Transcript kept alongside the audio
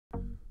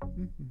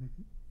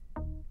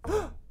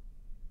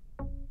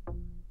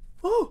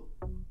Oh,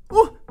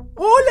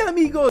 hola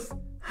amigos!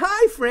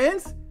 Hi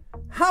friends!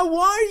 How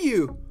are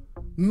you?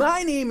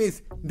 My name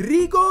is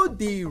Rigo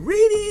the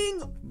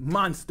Reading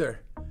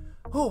Monster.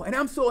 Oh, and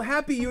I'm so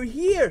happy you're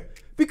here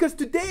because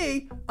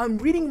today I'm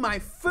reading my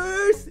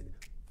first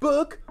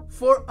book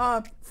for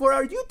our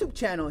YouTube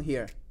channel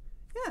here.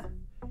 Yeah.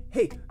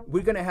 Hey,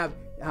 we're gonna have,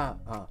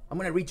 I'm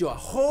gonna read you a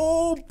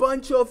whole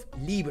bunch of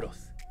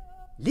libros.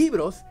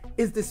 Libros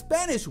is the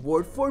Spanish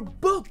word for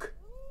book.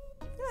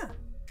 Yeah.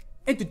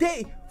 And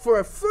today, for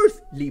our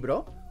first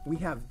libro, we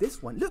have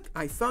this one. Look,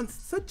 I found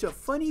such a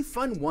funny,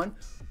 fun one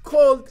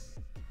called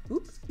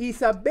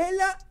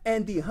Isabella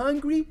and the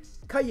Hungry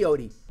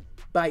Coyote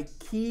by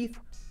Keith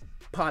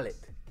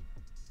Pollette.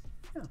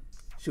 Yeah.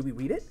 Should we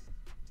read it?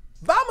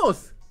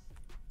 ¡Vamos!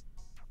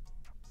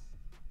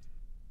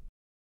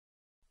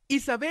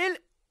 Isabel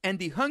and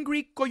the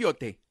Hungry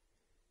Coyote.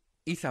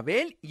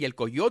 Isabel y el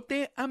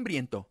Coyote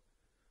Hambriento.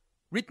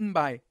 Written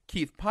by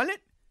Keith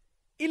Pollette.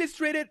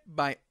 Illustrated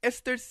by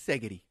Esther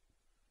Segedi.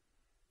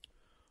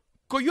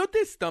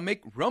 Coyote's stomach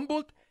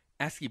rumbled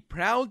as he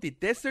prowled the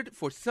desert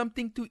for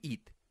something to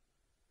eat.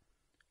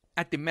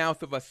 At the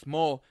mouth of a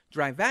small,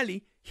 dry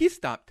valley, he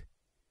stopped.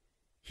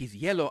 His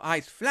yellow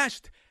eyes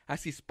flashed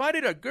as he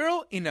spotted a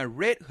girl in a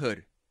red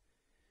hood.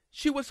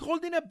 She was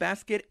holding a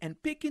basket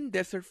and picking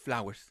desert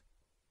flowers.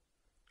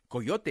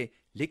 Coyote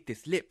licked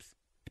his lips.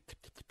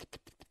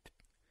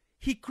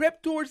 He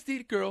crept towards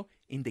the girl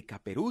in the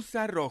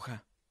caperuza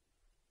roja.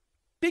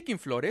 Picking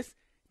flores,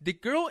 the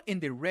girl in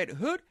the red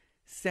hood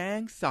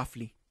sang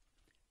softly.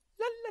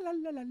 La la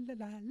la la la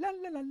la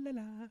la la la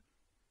la.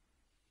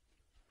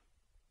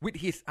 With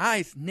his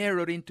eyes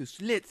narrowed into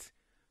slits,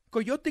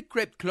 Coyote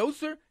crept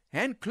closer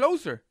and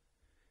closer.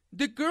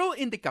 The girl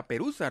in the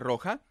caperuza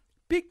roja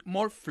picked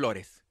more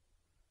flores.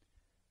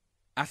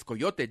 As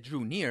Coyote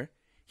drew near,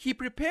 he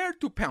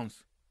prepared to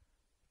pounce.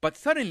 But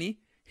suddenly,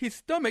 his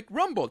stomach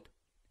rumbled.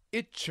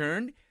 It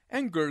churned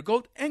and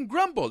gurgled and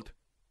grumbled.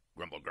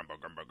 Grumble, grumble,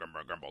 grumble,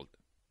 grumble, grumbled.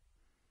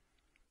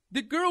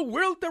 The girl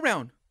whirled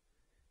around.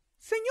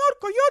 "Señor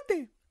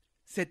Coyote,"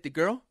 said the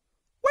girl,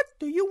 "what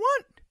do you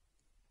want?"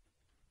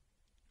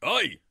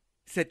 "Ay,"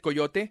 said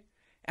Coyote,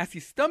 as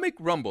his stomach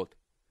rumbled.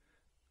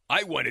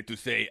 "I wanted to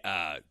say,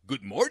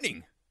 good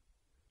morning."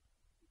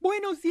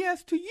 "Buenos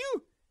dias to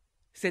you,"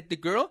 said the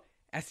girl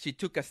as she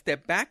took a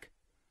step back.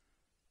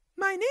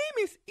 "My name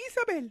is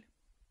Isabel."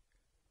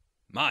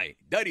 "My,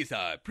 that is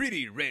a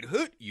pretty red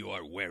hood you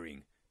are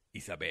wearing,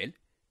 Isabel,"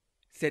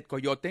 said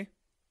Coyote.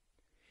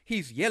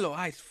 His yellow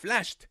eyes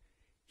flashed.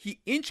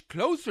 He inched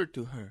closer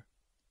to her.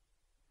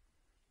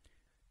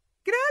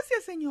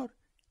 "Gracias, señor.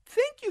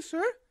 Thank you,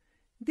 sir.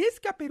 This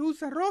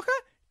caperuza roja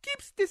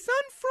keeps the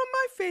sun from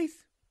my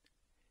face,"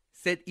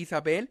 said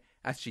Isabel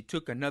as she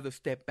took another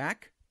step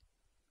back.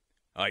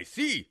 "I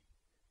see,"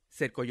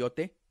 said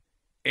Coyote.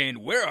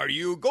 "And where are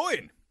you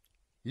going?"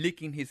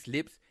 Licking his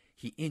lips,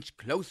 he inched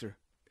closer.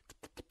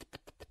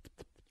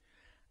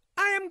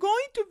 "I am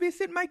going to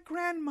visit my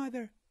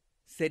grandmother,"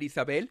 said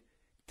Isabel,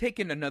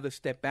 taking another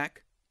step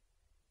back.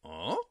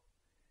 "Oh?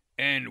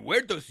 And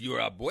where does your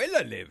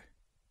abuela live?"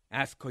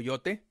 asked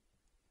Coyote.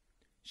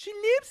 "She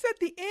lives at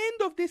the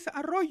end of this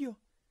arroyo,"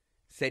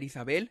 said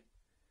Isabel.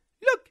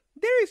 "Look,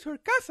 there is her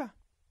casa."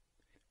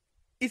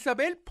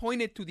 Isabel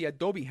pointed to the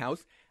adobe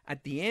house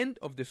at the end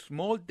of the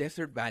small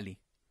desert valley.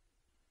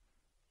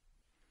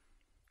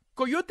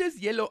 Coyote's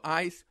yellow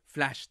eyes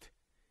flashed.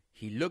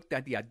 He looked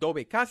at the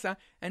adobe casa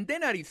and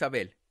then at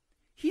Isabel.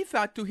 He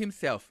thought to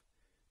himself,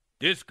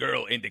 "This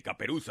girl in the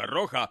caperuza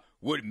roja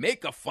would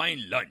make a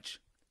fine lunch.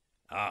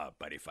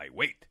 But if I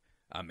wait,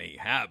 I may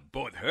have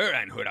both her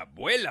and her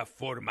abuela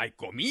for my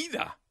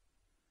comida."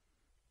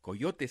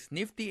 Coyote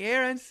sniffed the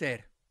air and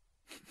said,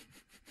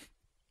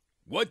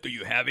 "What do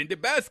you have in the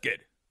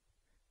basket?"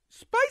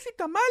 "Spicy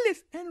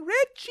tamales and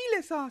red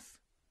chile sauce,"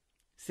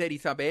 said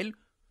Isabel.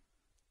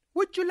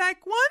 "Would you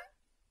like one?"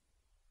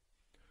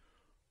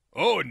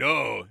 "Oh,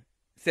 no,"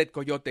 said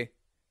Coyote.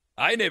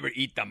 "I never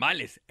eat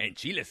tamales and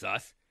chile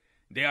sauce.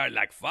 They are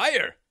like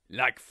fire,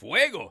 like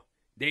fuego.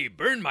 They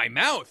burn my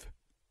mouth,"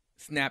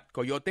 snapped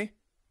Coyote.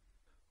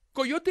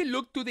 Coyote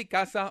looked to the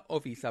casa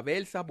of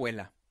Isabel's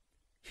abuela.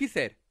 He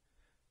said,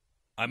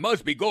 "I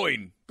must be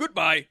going.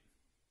 Goodbye."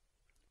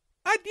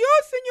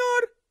 "Adios,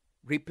 señor,"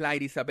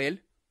 replied Isabel.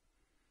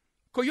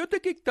 Coyote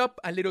kicked up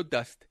a little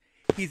dust.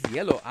 His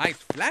yellow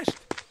eyes flashed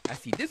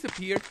as he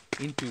disappeared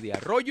into the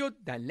arroyo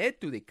that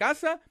led to the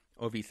casa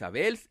of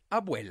Isabel's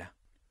abuela.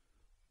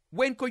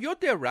 When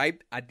Coyote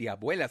arrived at the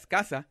abuela's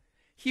casa,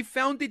 he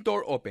found the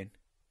door open.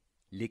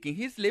 Licking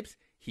his lips,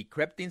 he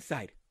crept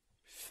inside.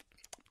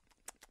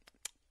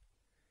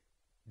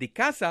 The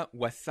casa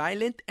was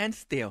silent and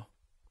still.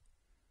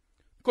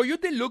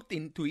 Coyote looked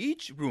into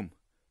each room,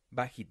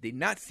 but he did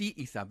not see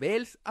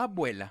Isabel's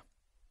abuela.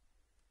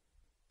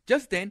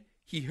 Just then,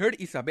 he heard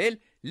Isabel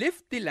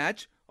lift the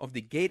latch of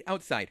the gate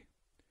outside.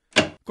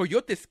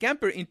 Coyote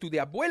scampered into the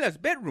abuela's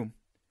bedroom.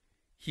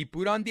 He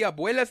put on the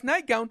abuela's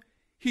nightgown,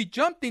 he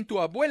jumped into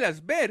abuela's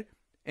bed,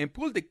 and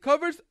pulled the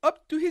covers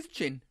up to his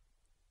chin.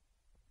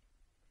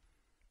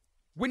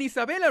 When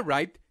Isabel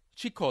arrived,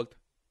 she called,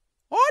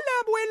 "Hola,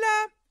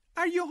 abuela!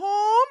 Are you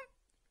home?"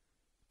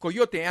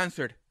 Coyote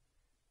answered,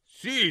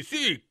 Sí,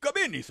 sí,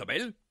 come in,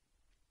 Isabel.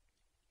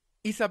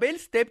 Isabel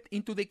stepped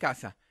into the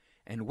casa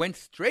and went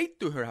straight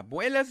to her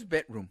abuela's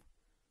bedroom.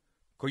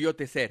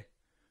 Coyote said,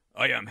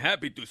 I am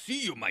happy to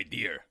see you, my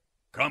dear.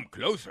 Come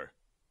closer.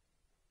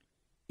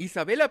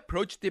 Isabel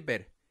approached the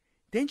bed.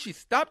 Then she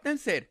stopped and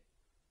said,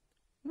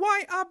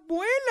 "Why,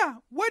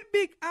 abuela, what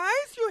big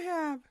eyes you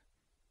have!"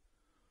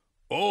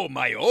 Oh,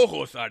 my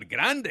ojos are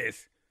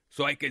grandes,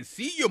 so I can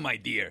see you, my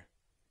dear,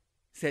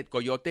 said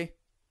Coyote.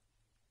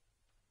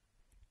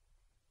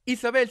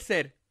 Isabel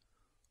said,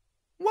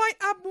 "Why,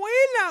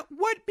 abuela,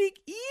 what big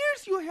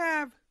ears you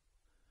have!"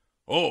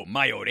 Oh,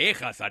 my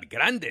orejas are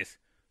grandes,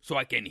 so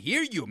I can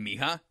hear you,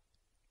 mija,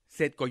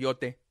 said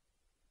Coyote.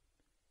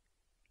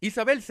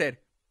 Isabel said,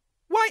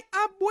 "Why,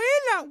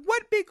 abuela,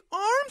 what big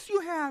arms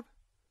you have!"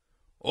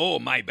 Oh,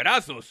 my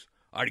brazos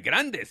are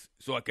grandes,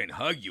 so I can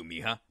hug you,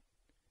 mija,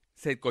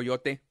 said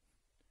Coyote.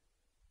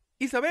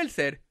 Isabel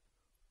said,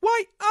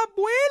 "Why,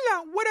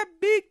 abuela, what a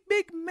big,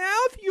 big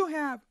mouth you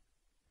have!"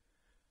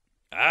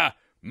 Ah,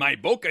 my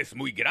boca es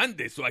muy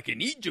grande, so I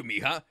can eat you,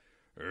 mija.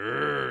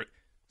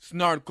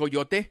 Snarled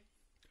Coyote.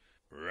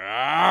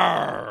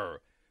 Rawr.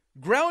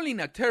 Growling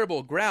a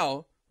terrible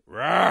growl,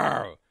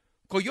 rawr,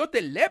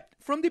 Coyote leapt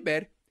from the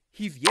bed.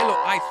 His yellow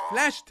eyes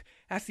flashed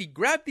as he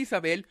grabbed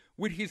Isabel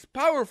with his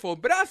powerful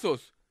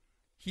brazos.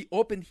 He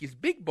opened his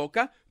big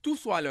boca to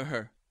swallow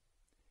her.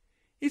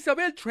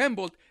 Isabel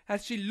trembled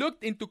as she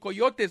looked into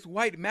Coyote's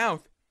white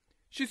mouth.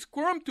 She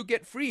squirmed to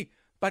get free,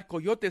 but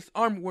Coyote's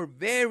arms were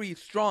very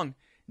strong.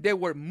 They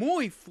were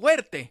muy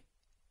fuerte.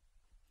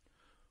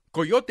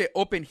 Coyote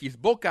opened his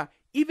boca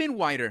even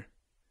wider.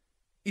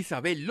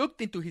 Isabel looked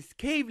into his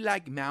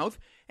cave-like mouth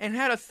and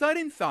had a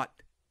sudden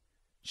thought.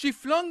 She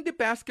flung the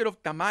basket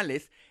of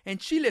tamales and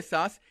chile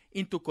sauce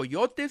into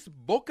Coyote's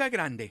boca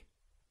grande.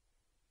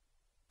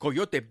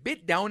 Coyote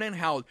bit down and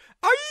howled,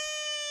 "Ay!"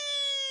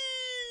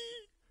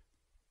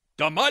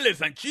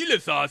 Tamales and chile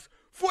sauce!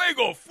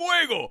 Fuego,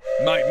 fuego!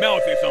 My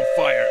mouth is on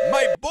fire.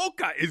 My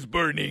boca is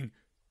burning.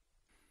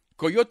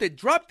 Coyote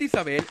dropped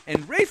Isabel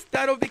and raced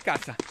out of the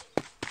casa.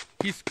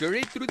 He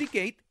scurried through the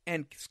gate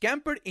and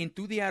scampered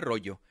into the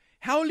arroyo,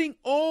 howling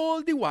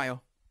all the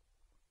while.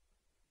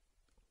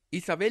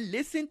 Isabel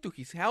listened to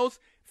his howls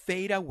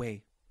fade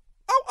away.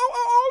 Ow, ow,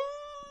 ow, ow!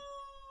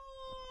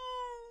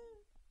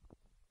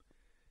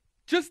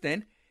 Just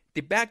then,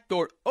 the back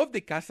door of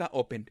the casa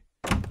opened.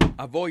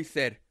 A voice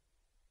said,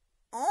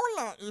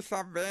 Hola,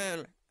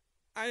 Isabel.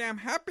 I am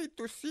happy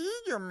to see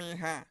you,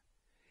 mija.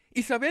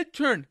 Isabel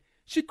turned.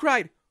 She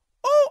cried,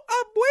 "Oh,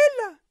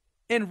 abuela!"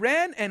 and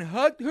ran and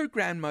hugged her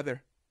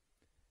grandmother.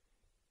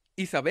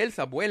 Isabel's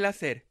abuela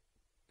said,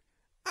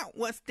 I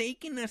was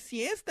taking a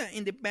siesta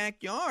in the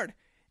backyard,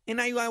 and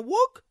I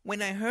awoke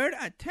when I heard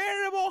a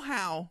terrible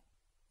howl.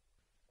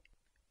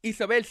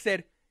 Isabel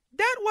said,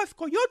 That was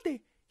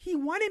Coyote. He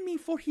wanted me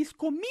for his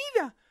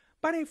comida,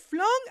 but I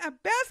flung a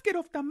basket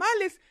of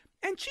tamales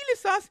and chili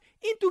sauce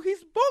into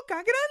his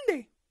boca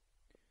grande.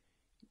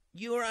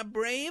 You're a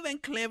brave and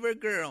clever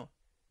girl,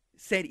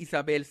 said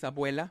Isabel's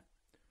abuela.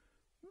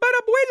 But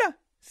abuela,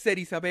 said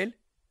Isabel,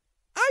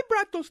 I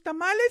brought those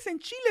tamales and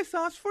chile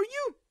sauce for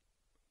you.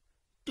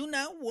 Do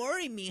not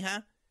worry,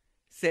 mija,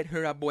 said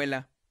her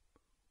abuela.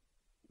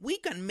 We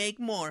can make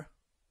more.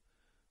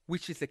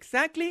 Which is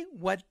exactly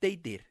what they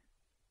did.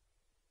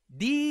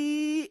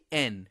 The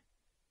end.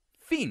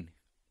 Fin.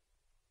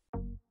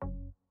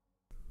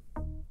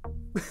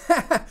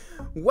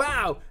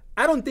 Wow,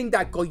 I don't think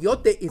that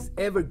Coyote is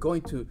ever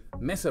going to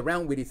mess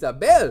around with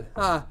Isabel,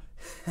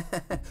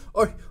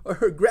 or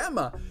her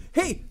grandma.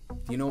 Hey,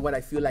 do you know what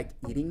I feel like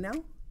eating now?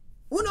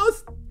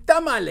 Unos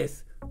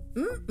tamales.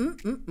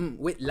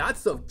 With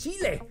lots of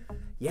chile.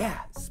 Yeah,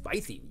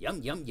 spicy.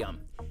 Yum, yum, yum.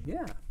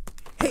 Yeah.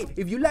 Hey,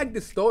 if you like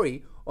the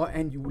story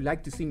and you would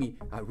like to see me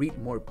read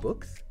more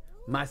books,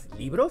 más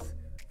libros,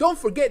 don't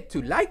forget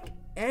to like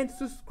and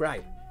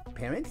subscribe.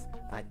 Parents,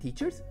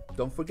 teachers,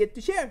 don't forget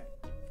to share.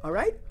 All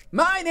right?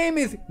 My name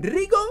is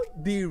Rigo,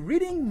 the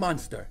Reading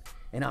Monster.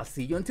 And I'll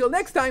see you until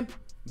next time.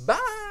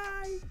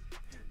 Bye.